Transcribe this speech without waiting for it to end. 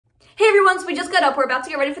everyone, so we just got up. We're about to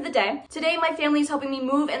get ready for the day. Today, my family is helping me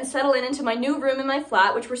move and settle into my new room in my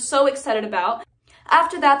flat, which we're so excited about.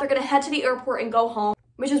 After that, they're gonna head to the airport and go home,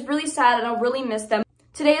 which is really sad and I'll really miss them.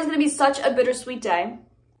 Today is gonna be such a bittersweet day.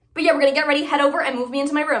 But yeah, we're gonna get ready, head over, and move me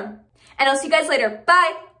into my room. And I'll see you guys later.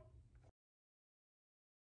 Bye!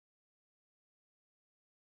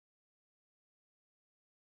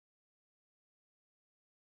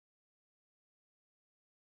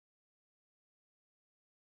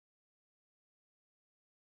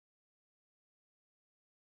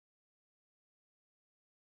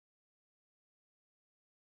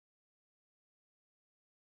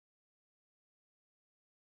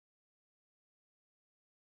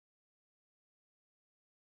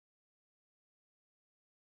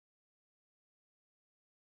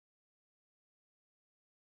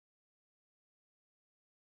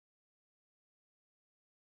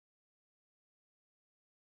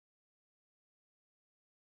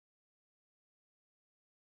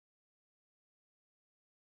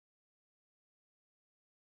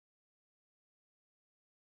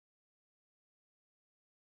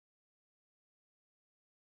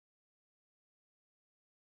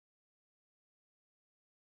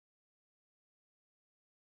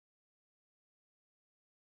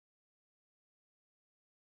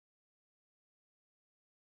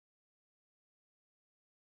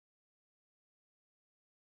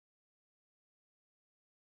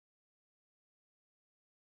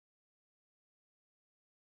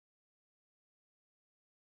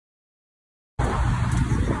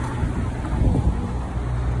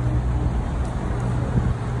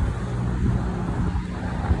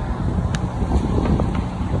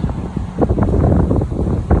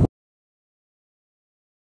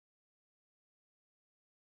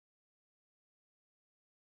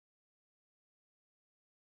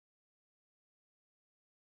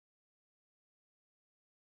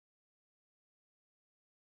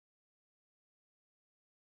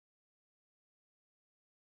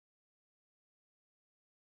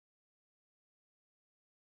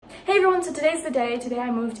 Hey everyone, so today's the day. Today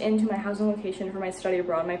I moved into my housing location for my study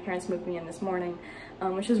abroad. My parents moved me in this morning,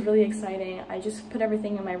 which is really exciting. I just put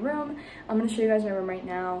everything in my room. I'm going to show you guys my room right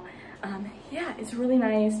now. Yeah, it's really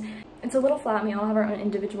nice. It's a little flat, and we all have our own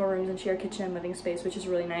individual rooms and share kitchen and living space, which is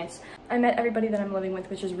really nice. I met everybody that I'm living with,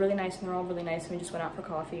 which is really nice, and they're all really nice, and we just went out for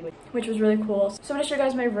coffee, which was really cool. So I'm going to show you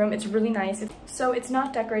guys my room. It's really nice. So it's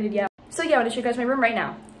not decorated yet. So yeah, I'm going to show you guys my room right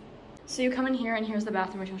now. So you come in here, and here's the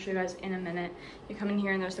bathroom, which I'll show you guys in a minute. You come in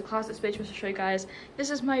here, and there's the closet space, which I'll show you guys. This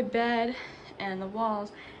is my bed and the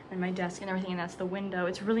walls and my desk and everything, and that's the window.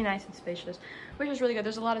 It's really nice and spacious, which is really good.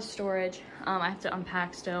 There's a lot of storage. I have to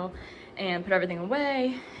unpack still and put everything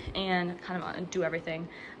away and kind of do everything.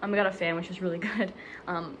 We got a fan, which is really good.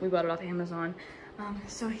 We bought it off Amazon.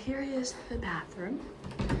 So here is the bathroom.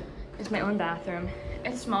 It's my own bathroom.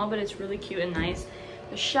 It's small, but it's really cute and nice.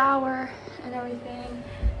 The shower and everything.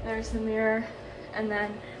 There's the mirror, and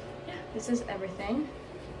then yeah, this is everything.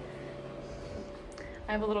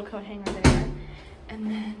 I have a little coat hanger there, and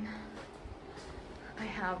then I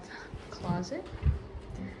have a closet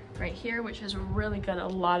right here, which is really good, a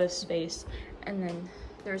lot of space. And then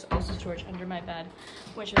there's also storage under my bed,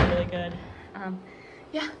 which is really good.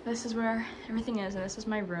 Yeah, this is where everything is, and this is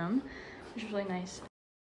my room, which is really nice.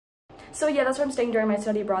 So yeah, that's where I'm staying during my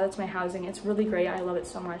study abroad. That's my housing. It's really great. I love it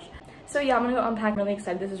so much. So yeah, I'm gonna go unpack. I'm really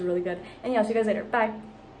excited. This is really good. And yeah, I'll see you guys later. Bye.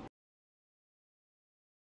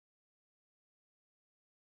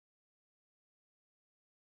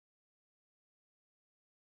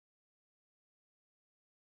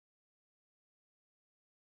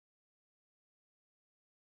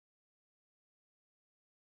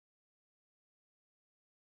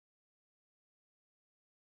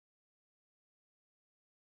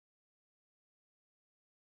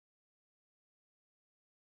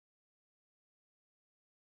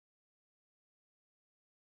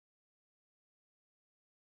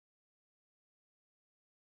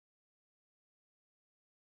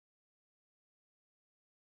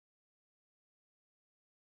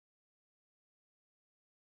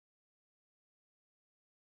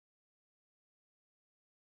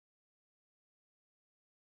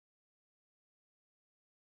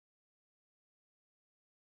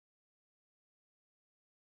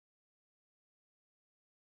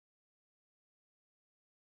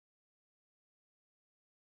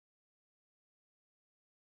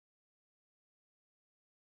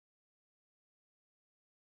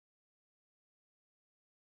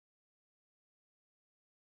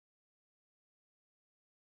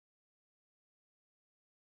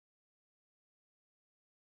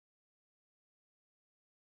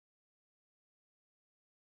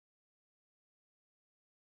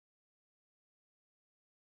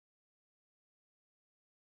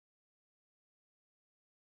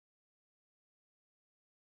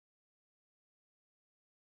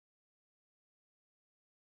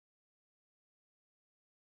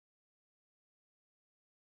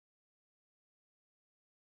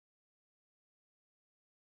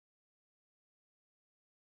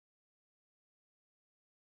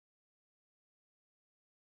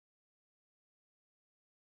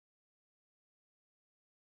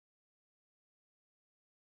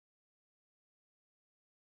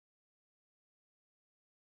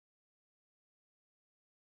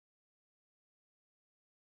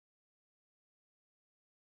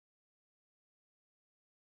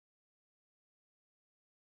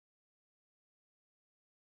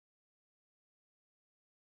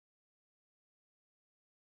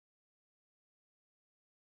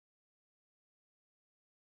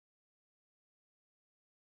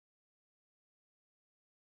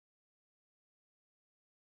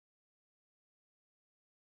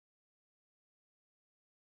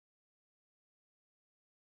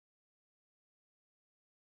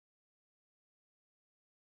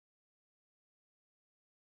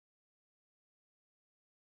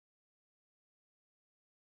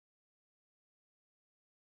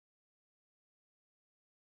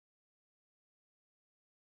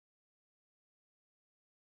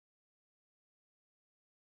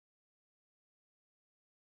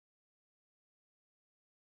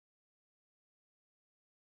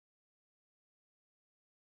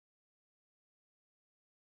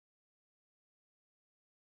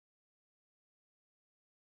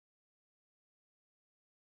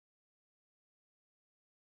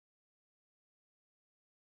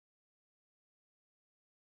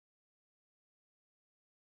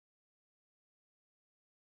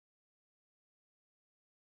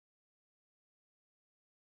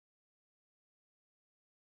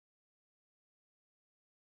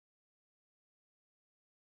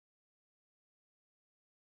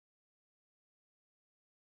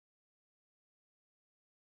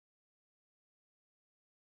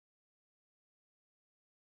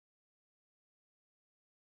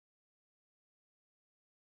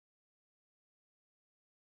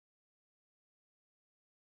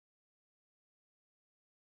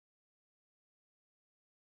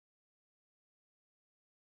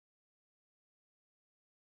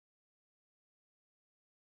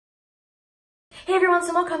 Hey everyone, so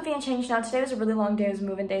I'm all comfy and changed now. Today was a really long day. It was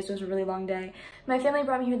move-in day, so it was a really long day. My family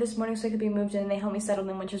brought me here this morning so I could be moved in, and they helped me settle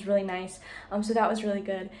in, which is really nice. So that was really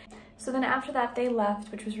good. So then after that, they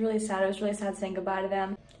left, which was really sad. It was really sad saying goodbye to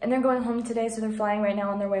them. And they're going home today, so they're flying right now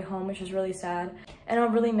on their way home, which is really sad. And I'll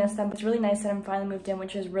really miss them. It's really nice that I'm finally moved in,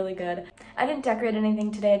 which is really good. I didn't decorate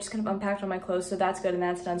anything today. I just kind of unpacked all my clothes, so that's good and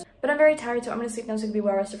that's done. But I'm very tired, so I'm gonna sleep now so I can be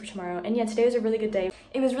well rested for tomorrow. And yeah, today was a really good day.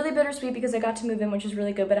 It was really bittersweet because I got to move in, which is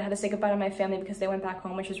really good, but I had to say goodbye to my family because they went back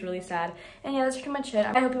home, which is really sad. And yeah, that's pretty much it.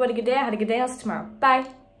 I hope you had a good day. I had a good day. I'll see you tomorrow. Bye.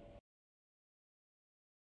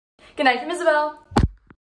 Good night from Isabel.